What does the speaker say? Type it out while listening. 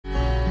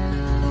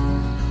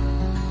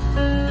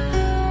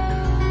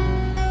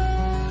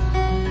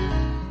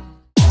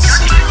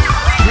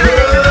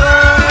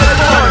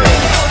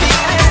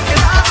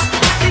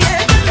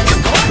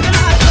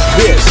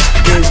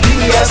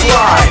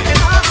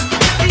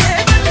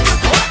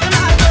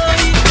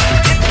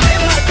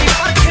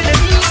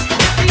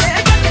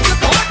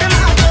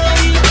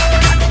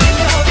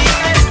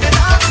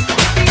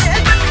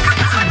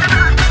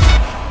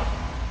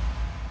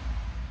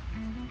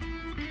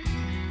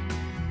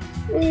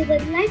We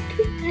would like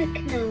to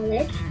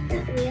acknowledge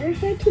that we are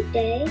here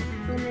today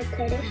on the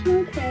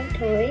traditional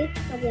territory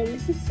of the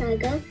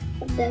Mississauga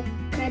of the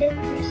Credit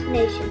First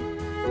Nation.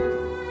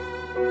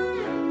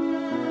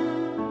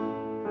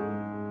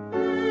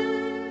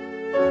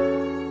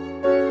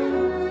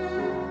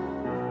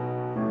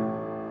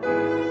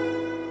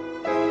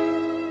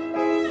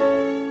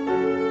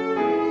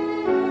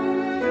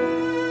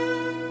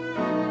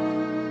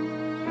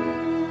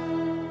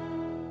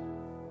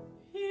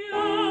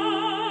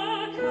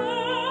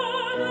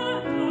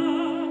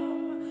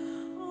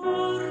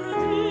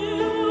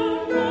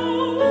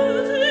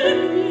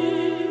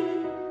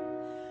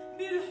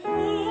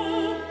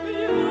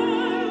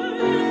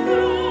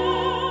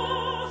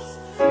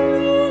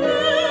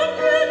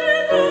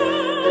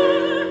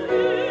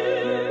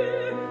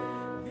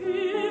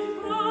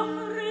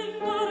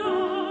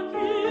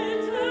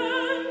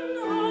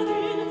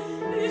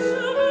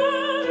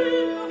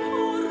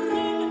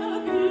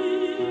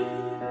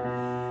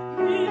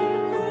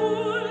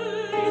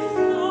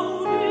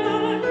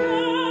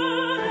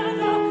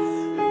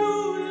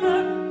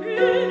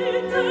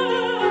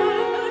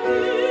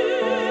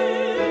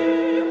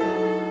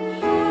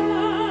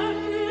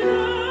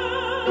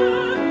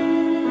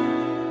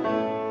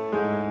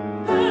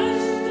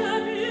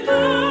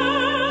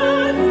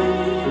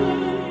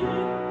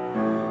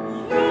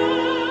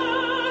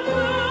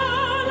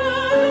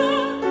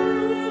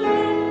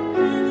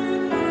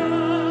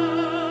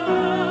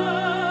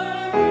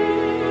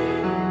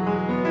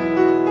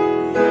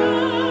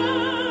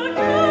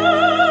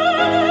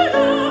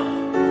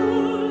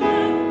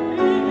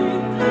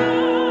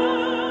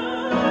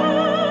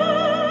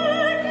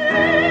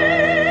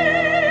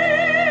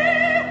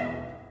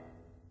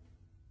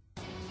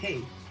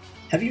 Hey,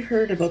 have you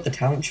heard about the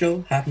talent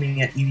show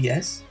happening at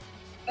EVS?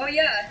 Oh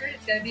yeah, I heard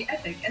it's gonna be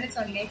epic, and it's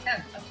on May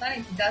 10th. I'm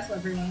planning to dazzle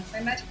everyone with my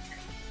magic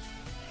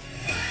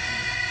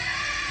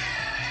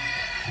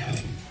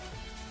tricks.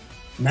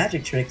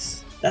 Magic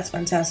tricks? That's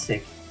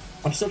fantastic.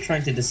 I'm still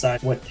trying to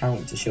decide what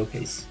talent to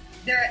showcase.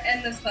 There are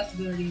endless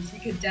possibilities. You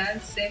could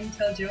dance, sing,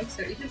 tell jokes,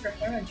 or even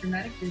perform a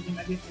dramatic reading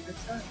of your favorite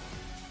song.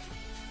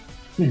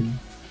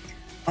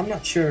 I'm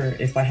not sure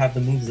if I have the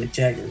moves like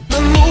Jagger.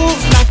 The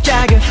moves like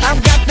Jagger,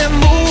 I've got the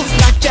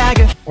moves like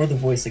Jagger. Or the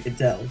voice like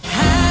Adele.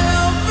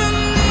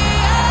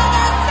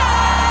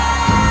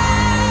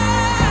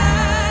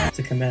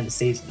 To command a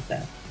stage like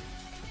that.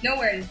 No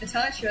worries, the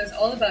talent show is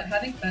all about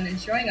having fun and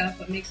showing off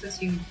what makes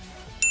us unique.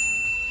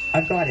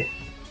 I've got it.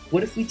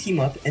 What if we team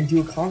up and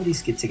do a comedy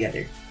skit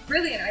together?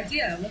 Brilliant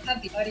idea, we'll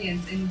have the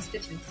audience in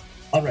stitches.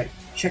 Alright,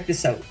 check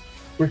this out.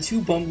 We're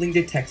two bumbling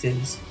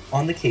detectives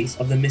on the case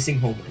of the missing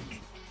homework.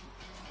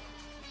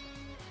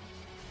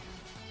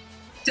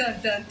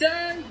 Dun dun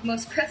dun! The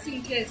most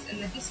pressing case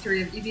in the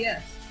history of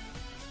EVS.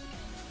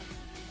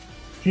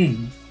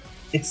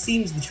 It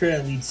seems the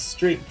trail leads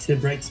straight to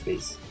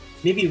Brightspace.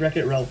 Maybe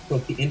Wreck-It Ralph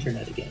broke the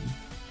internet again.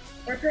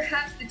 Or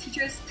perhaps the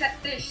teacher's pet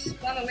fish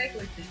swam away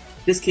with it.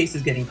 This case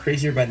is getting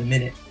crazier by the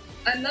minute.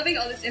 I'm loving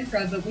all this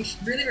improv, but we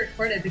should really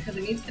record it because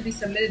it needs to be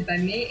submitted by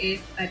May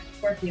 8th at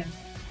 4 p.m.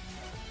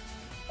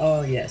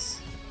 Oh yes.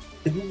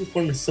 The Google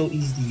form is so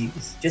easy to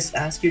use. Just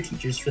ask your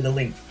teachers for the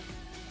link.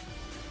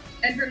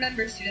 And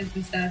remember, students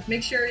and staff,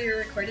 make sure your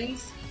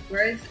recordings,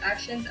 words,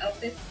 actions,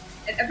 outfits,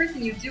 and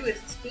everything you do is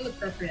school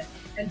appropriate.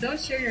 And don't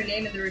share your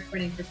name in the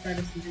recording for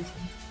privacy reasons.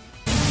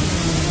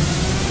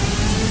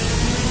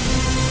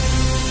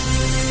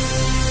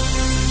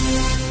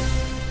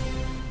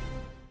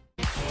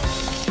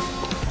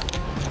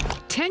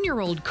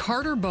 Ten-year-old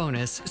Carter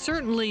Bonus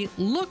certainly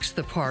looks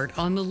the part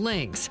on the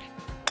links.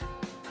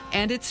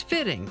 And it's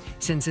fitting,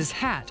 since his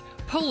hat,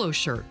 polo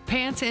shirt,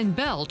 pants, and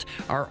belt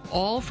are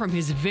all from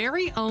his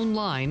very own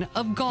line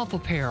of golf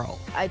apparel.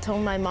 I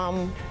told my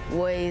mom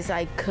ways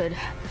I could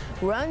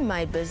run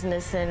my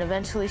business, and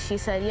eventually she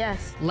said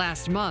yes.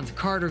 Last month,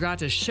 Carter got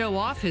to show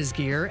off his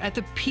gear at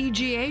the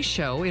PGA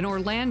show in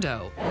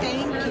Orlando.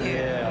 Thank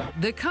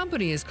you. The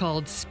company is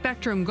called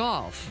Spectrum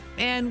Golf,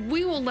 and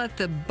we will let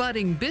the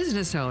budding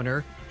business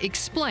owner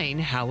explain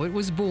how it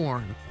was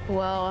born.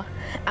 Well,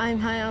 I'm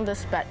high on the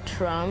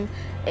spectrum,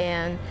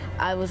 and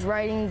I was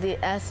writing the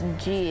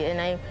SG,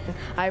 and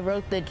I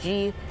wrote the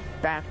G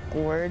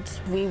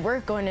backwards. We were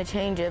going to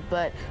change it,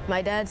 but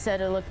my dad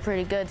said it looked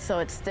pretty good, so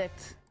it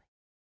sticks.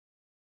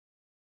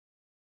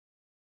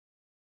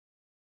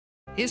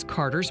 Is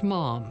Carter's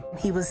mom.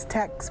 He was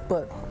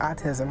textbook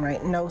autism,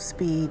 right? No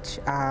speech,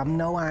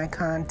 no eye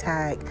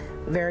contact,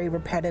 very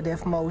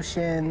repetitive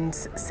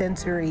motions,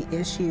 sensory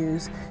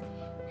issues.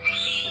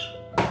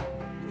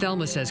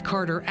 Thelma says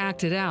Carter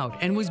acted out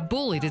and was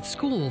bullied at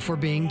school for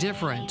being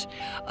different.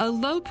 A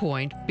low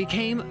point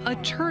became a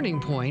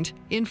turning point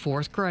in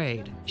 4th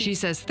grade. She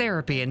says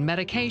therapy and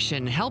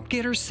medication helped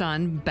get her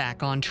son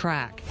back on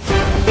track.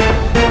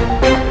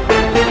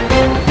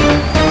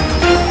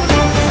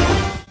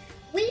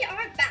 We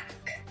are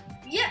back.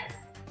 Yes,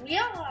 we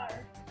are.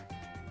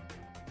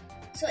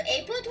 So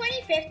April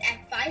 25th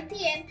at 5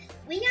 p.m.,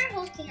 we are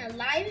hosting a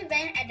live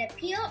event at the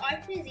PO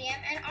Art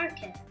Museum and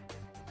Archive.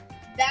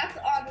 That's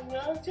on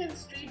Wilton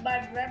Street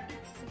by Brampton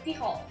City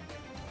Hall.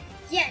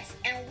 Yes,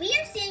 and we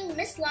are seeing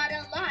Miss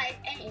Lada live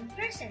and in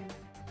person.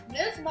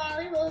 Miss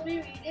Molly will be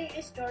reading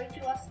a story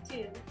to us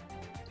too.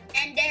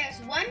 And there's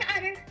one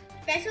other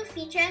special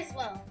feature as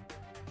well.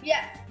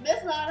 Yes,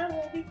 Miss Lada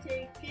will be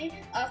taking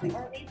us on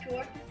a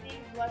tour to see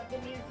what the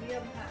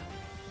museum has.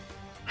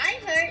 I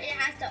heard it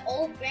has the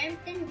old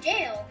Brampton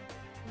jail.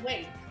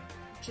 Wait,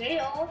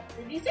 jail?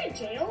 Did you say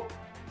jail?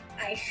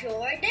 I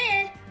sure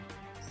did.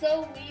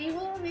 So we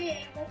will be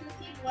able to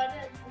see what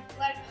it looked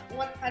like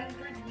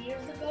 100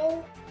 years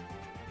ago?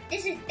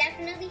 This is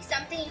definitely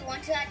something you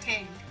want to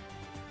attend.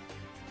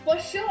 For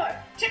sure,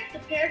 check the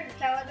parent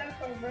calendar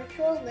for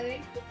virtual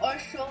learning or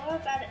show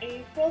up at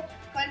April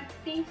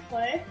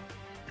 21st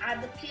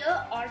at the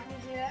Peel Art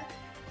Museum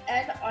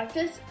and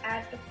Artists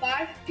at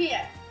 5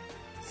 p.m.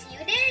 See you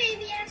there,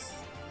 EVS.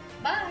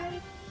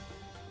 Bye.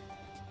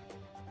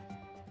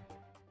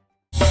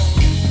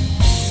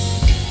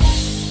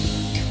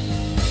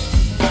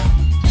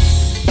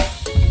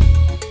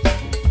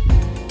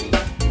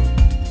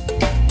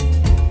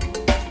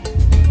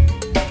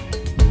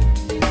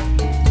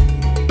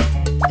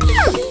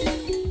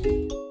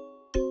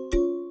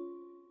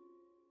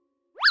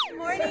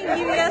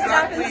 EVS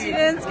staff and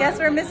students, guess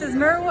where Mrs.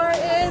 Murwar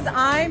is?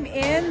 I'm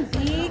in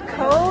the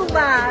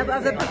co-lab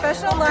of the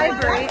Professional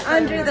Library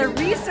under the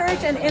Research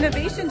and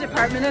Innovation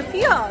Department of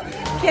Peel.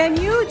 Can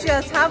you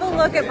just have a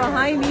look at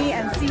behind me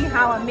and see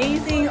how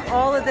amazing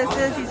all of this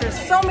is? These are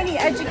so many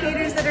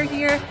educators that are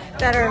here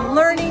that are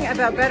learning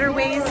about better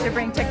ways to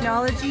bring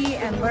technology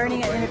and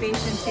learning and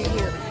innovation to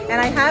you. And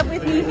I have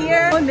with me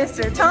here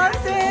Mr.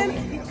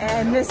 Thompson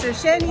and Mr.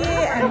 Chenye,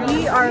 and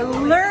we are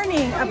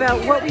learning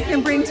about what we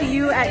can bring to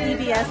you at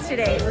EVS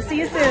today. We'll see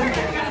you soon.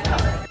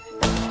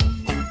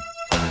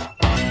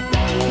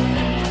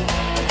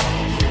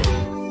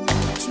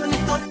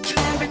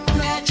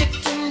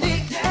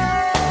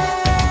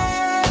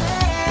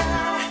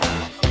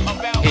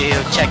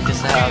 Hey, check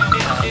this out.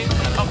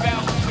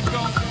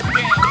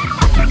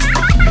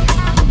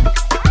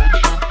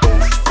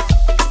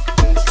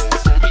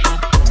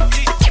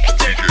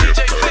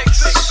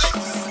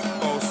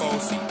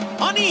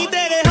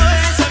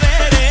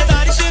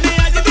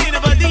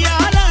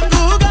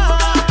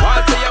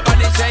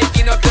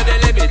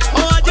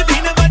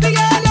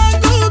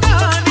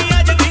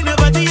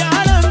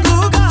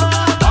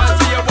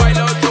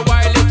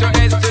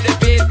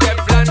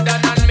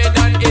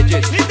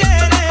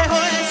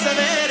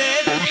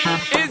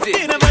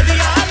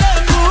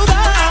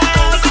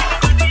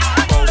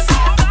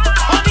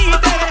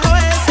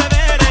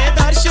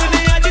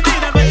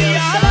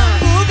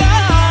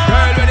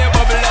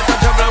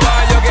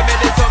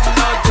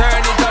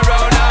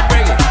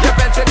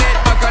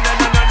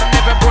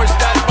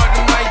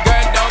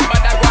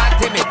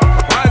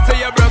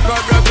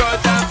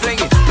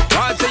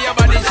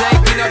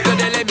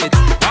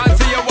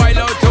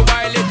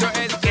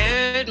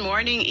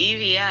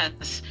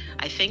 EVS.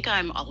 I think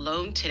I'm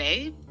alone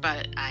today,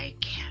 but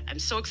I'm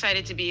so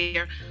excited to be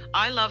here.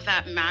 I love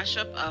that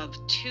mashup of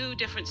two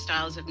different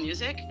styles of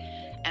music,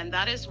 and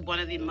that is one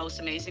of the most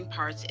amazing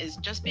parts, is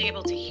just being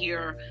able to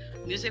hear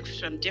music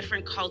from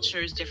different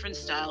cultures, different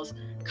styles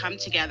come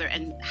together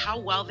and how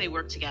well they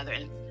work together.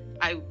 And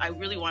I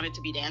really wanted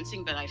to be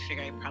dancing, but I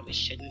figured I probably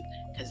shouldn't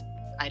because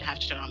I'd have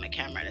to turn on my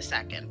camera in a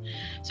second.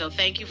 So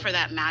thank you for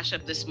that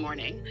mashup this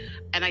morning.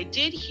 And I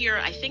did hear,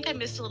 I think I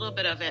missed a little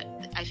bit of it.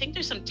 I think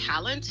there's some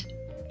talent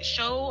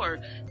show or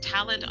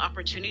talent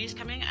opportunities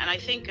coming. And I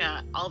think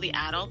all the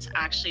adults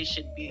actually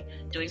should be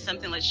doing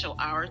something. Let's show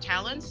our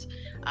talents.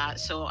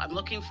 So I'm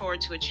looking forward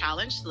to a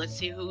challenge. So let's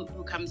see who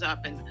comes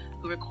up and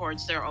who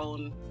records their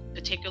own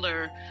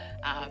particular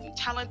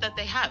talent that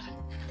they have.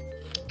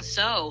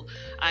 So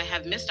I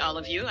have missed all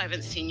of you. I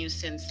haven't seen you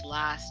since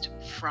last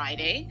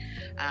Friday.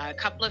 A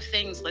couple of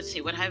things. Let's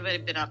see, what have I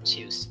been up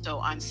to? So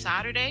on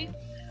Saturday,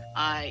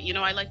 you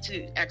know, I like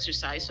to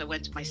exercise. So I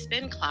went to my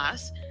spin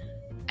class,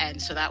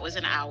 and so that was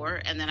an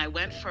hour. And then I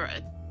went for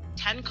a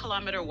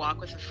 10-kilometer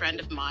walk with a friend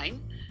of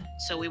mine.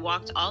 So we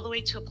walked all the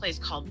way to a place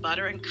called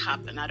Butter and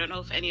Cup. And I don't know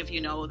if any of you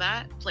know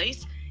that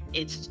place.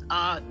 It's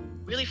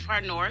really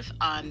far north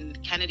on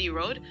Kennedy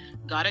Road.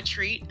 Got a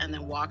treat and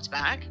then walked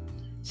back.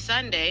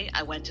 Sunday,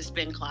 I went to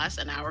spin class,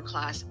 an hour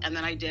class, and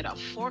then I did a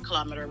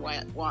 4-kilometer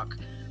walk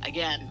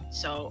again.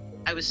 So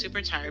I was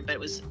super tired, but it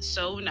was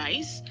so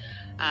nice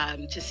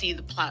to see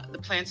the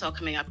plants all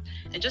coming up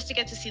and just to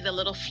get to see the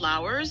little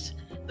flowers,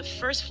 the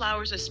first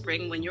flowers of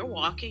spring. When you're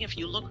walking, if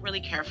you look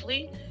really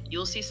carefully,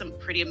 you'll see some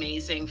pretty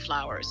amazing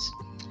flowers.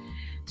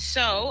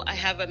 So I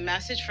have a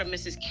message from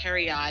Mrs.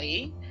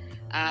 Cariotti.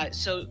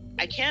 So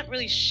I can't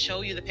really show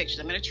you the pictures.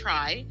 I'm going to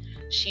try.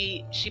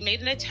 She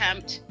made an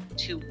attempt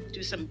to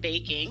do some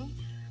baking.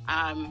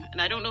 And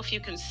I don't know if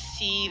you can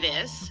see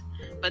this,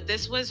 but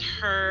this was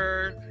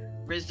her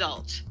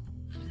result.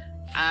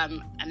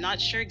 I'm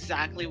not sure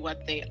exactly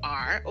what they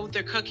are. Oh,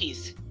 they're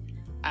cookies.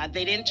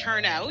 They didn't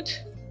turn out.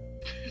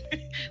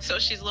 So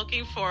she's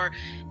looking for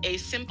a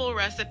simple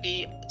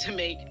recipe to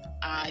make,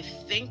 I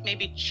think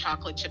maybe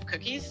chocolate chip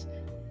cookies.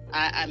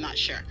 I'm not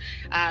sure.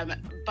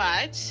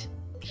 But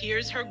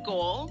here's her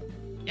goal.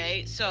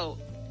 Okay, so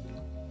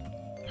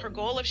her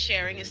goal of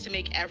sharing is to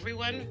make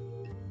everyone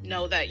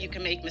know that you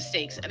can make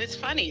mistakes. And it's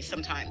funny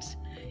sometimes.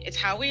 It's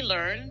how we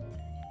learn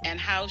and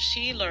how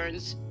she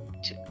learns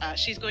to,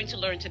 she's going to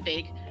learn to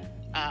bake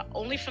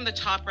only from the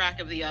top rack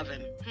of the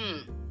oven.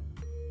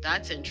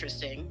 That's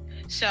interesting.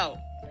 So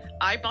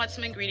I bought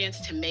some ingredients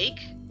to make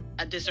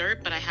a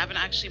dessert, but I haven't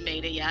actually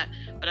made it yet.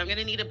 But I'm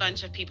gonna need a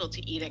bunch of people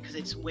to eat it because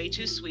it's way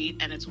too sweet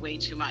and it's way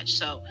too much.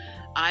 So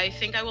I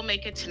think I will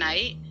make it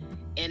tonight.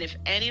 And if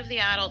any of the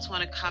adults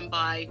want to come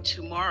by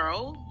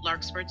tomorrow,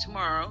 Larkspur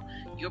tomorrow,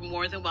 you're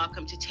more than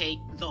welcome to take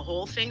the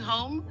whole thing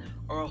home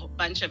or a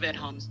bunch of it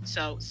home.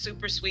 So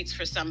super sweets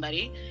for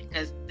somebody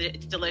because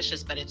it's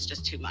delicious, but it's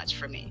just too much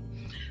for me.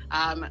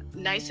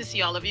 Nice to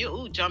see all of you.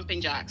 Ooh,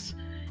 jumping jacks.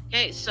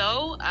 Okay,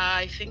 so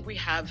I think we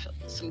have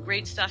some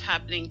great stuff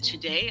happening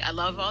today. I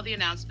love all the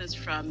announcements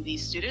from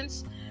these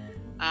students.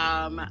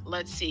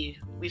 Let's see.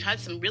 We've had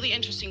some really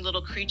interesting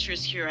little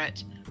creatures here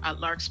at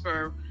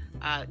Larkspur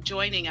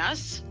joining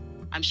us.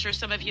 I'm sure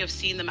some of you have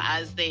seen them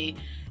as they,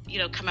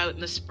 come out in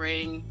the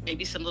spring,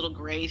 maybe some little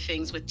gray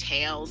things with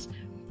tails.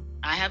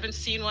 I haven't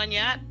seen one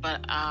yet,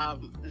 but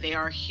they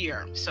are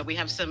here. So we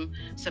have some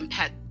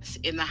pets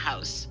in the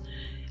house.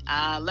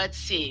 Let's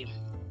see.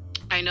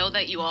 I know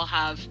that you all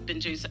have been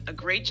doing a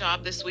great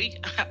job this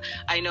week.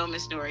 I know,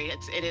 Miss Nori,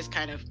 it is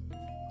kind of,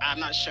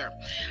 I'm not sure.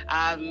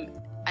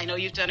 I know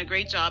you've done a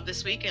great job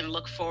this week and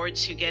look forward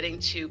to getting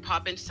to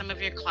pop into some of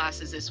your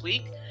classes this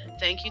week.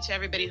 Thank you to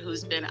everybody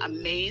who's been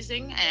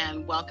amazing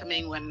and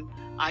welcoming when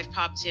I've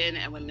popped in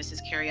and when Mrs.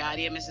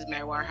 Cariati and Mrs.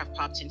 Merwar have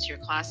popped into your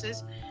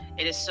classes.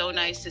 It is so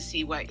nice to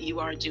see what you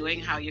are doing,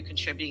 how you're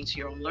contributing to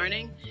your own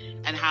learning,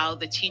 and how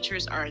the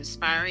teachers are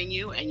inspiring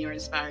you and you're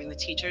inspiring the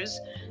teachers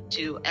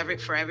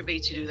for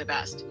everybody to do the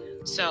best.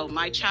 So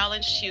my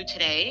challenge to you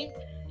today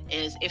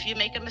is if you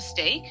make a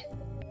mistake,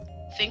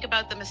 think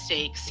about the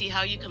mistake, see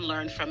how you can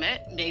learn from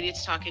it. Maybe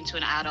it's talking to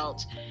an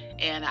adult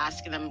and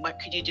asking them, what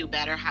could you do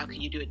better? How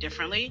could you do it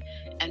differently?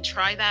 And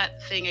try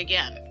that thing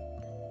again.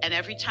 And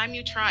every time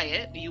you try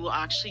it, you will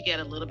actually get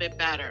a little bit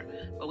better.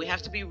 But we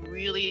have to be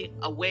really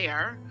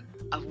aware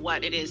of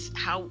what it is,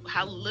 how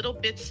little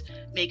bits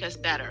make us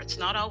better. It's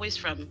not always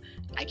from,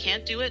 I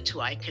can't do it,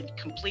 to I can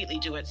completely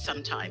do it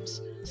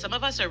sometimes. Some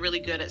of us are really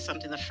good at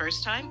something the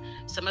first time.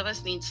 Some of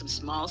us need some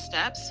small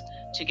steps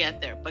to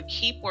get there, but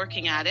keep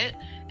working at it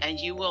and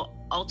you will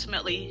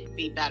ultimately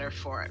be better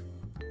for it.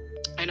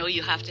 I know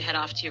you have to head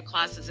off to your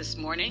classes this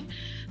morning.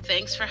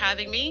 Thanks for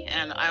having me,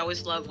 and I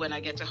always love when I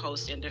get to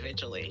host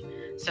individually.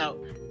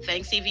 So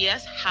thanks,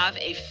 EVS. Have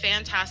a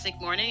fantastic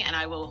morning, and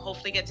I will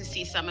hopefully get to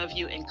see some of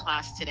you in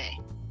class today.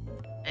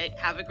 Okay,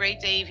 have a great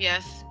day,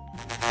 EVS.